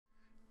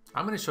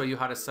I'm going to show you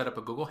how to set up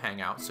a Google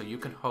Hangout so you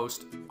can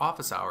host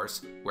office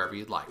hours wherever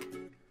you'd like.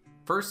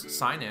 First,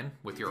 sign in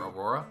with your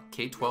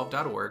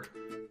aurorak12.org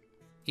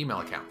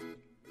email account.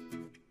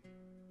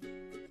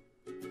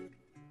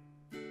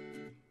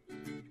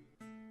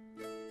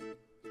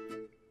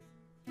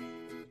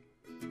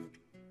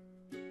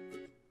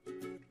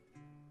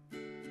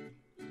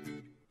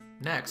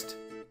 Next,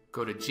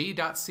 go to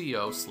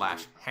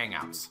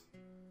g.co/hangouts.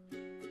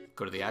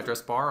 Go to the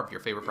address bar of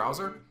your favorite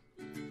browser,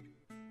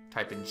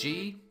 type in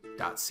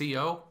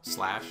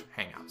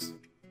g.co/hangouts.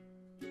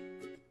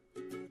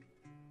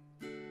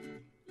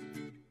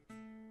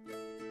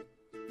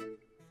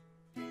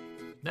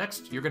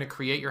 Next, you're going to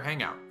create your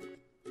Hangout.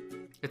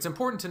 It's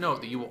important to note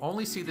that you will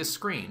only see this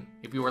screen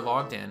if you are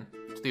logged in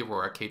to the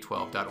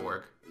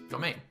aurorak12.org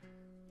domain.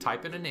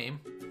 Type in a name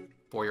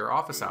for your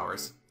office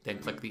hours, then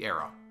click the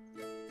arrow.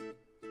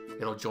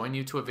 It'll join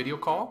you to a video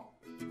call.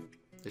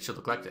 It should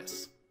look like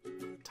this.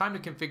 Time to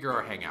configure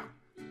our Hangout.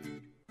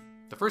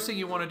 The first thing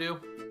you want to do,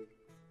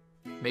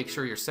 make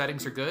sure your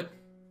settings are good.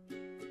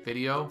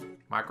 Video,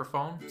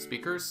 microphone,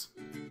 speakers,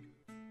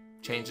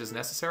 changes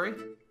necessary.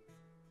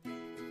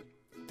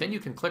 Then you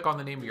can click on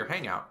the name of your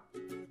Hangout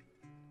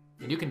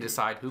and you can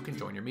decide who can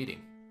join your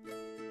meeting.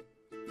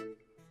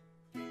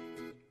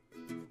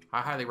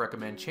 I highly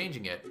recommend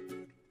changing it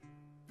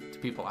to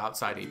people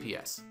outside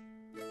APS.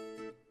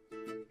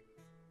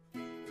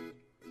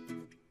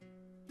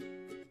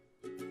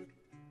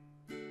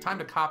 Time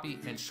to copy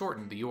and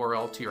shorten the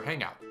URL to your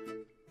Hangout.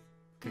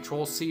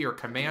 Control-C or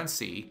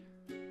Command-C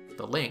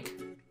the link,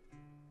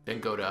 then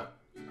go to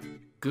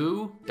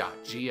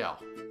goo.gl,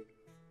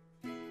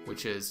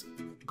 which is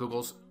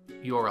Google's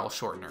URL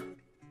shortener.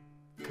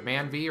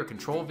 Command-V or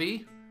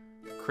Control-V,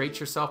 create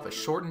yourself a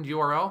shortened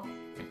URL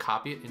and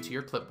copy it into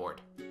your clipboard.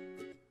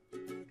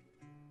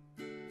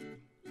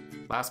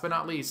 Last but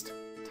not least,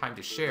 time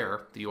to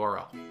share the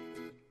URL.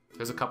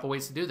 There's a couple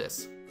ways to do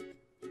this.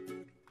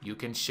 You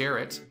can share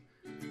it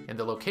in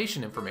the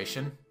location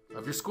information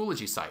of your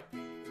Schoology site.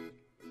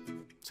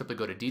 Simply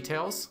go to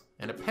Details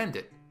and append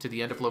it to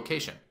the end of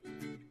location.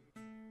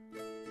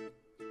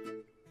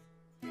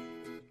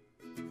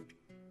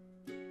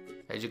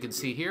 As you can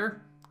see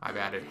here, I've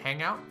added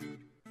Hangout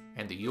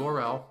and the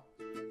URL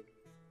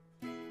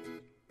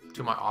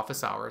to my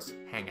office hours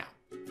Hangout.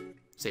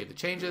 Save the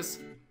changes,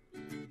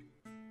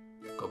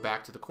 go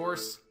back to the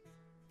course,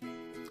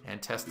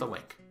 and test the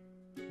link.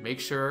 Make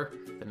sure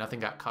that nothing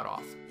got cut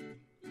off.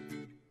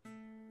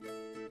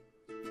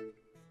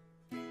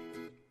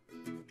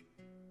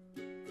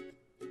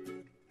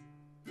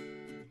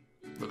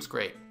 Looks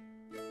great.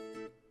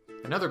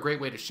 Another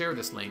great way to share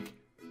this link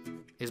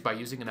is by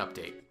using an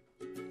update.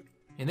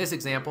 In this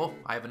example,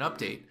 I have an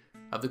update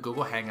of the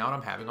Google Hangout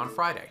I'm having on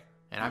Friday,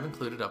 and I've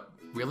included a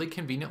really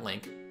convenient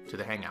link to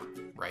the Hangout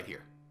right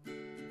here.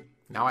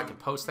 Now I can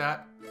post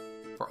that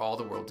for all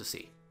the world to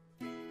see.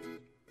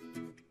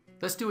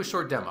 Let's do a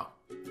short demo.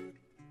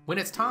 When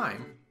it's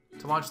time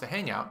to launch the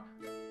Hangout,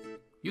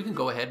 you can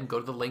go ahead and go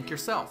to the link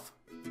yourself.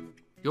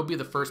 You'll be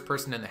the first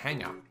person in the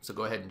Hangout, so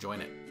go ahead and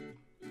join it.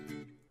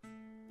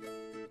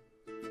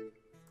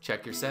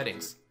 Check your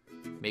settings.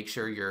 Make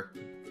sure your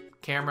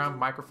camera,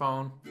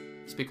 microphone,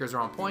 speakers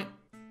are on point.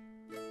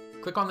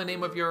 Click on the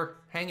name of your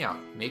Hangout.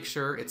 Make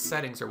sure its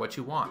settings are what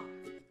you want.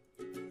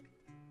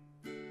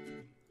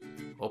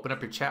 Open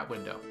up your chat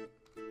window.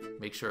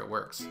 Make sure it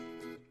works.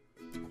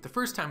 The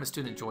first time a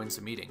student joins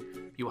the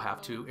meeting, you will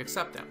have to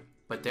accept them,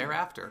 but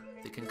thereafter,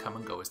 they can come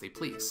and go as they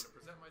please.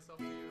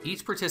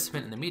 Each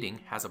participant in the meeting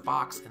has a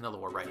box in the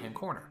lower right-hand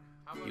corner.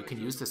 You can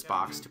use this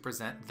box to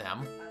present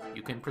them.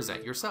 You can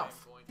present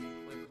yourself.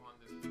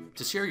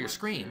 To share your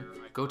screen,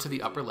 go to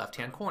the upper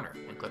left-hand corner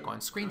and click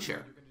on Screen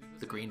Share,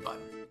 the green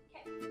button.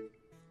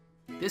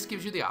 This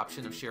gives you the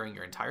option of sharing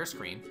your entire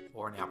screen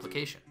or an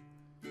application.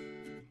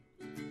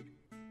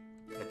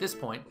 At this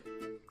point,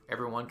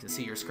 everyone can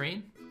see your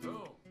screen.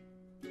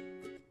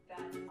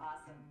 That's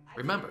awesome.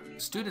 Remember,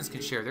 students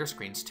can share their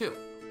screens too.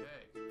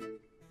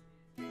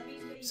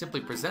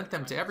 Simply present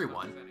them to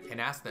everyone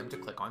and ask them to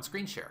click on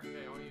Screen Share.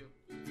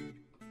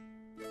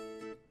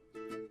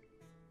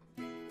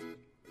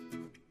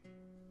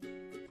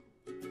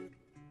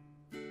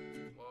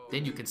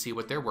 Then you can see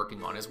what they're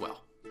working on as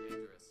well.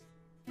 Dangerous.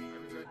 I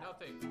regret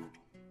nothing.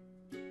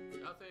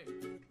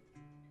 Nothing.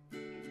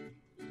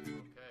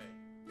 Okay.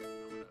 I'm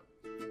gonna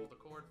pull the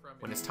cord from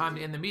When it's time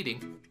to end the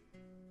meeting,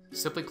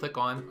 simply click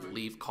on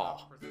Leave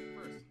Call. Present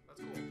first. That's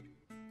cool.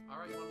 All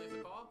right, you want to leave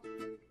the call? Sure.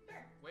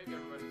 Wave to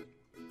everybody.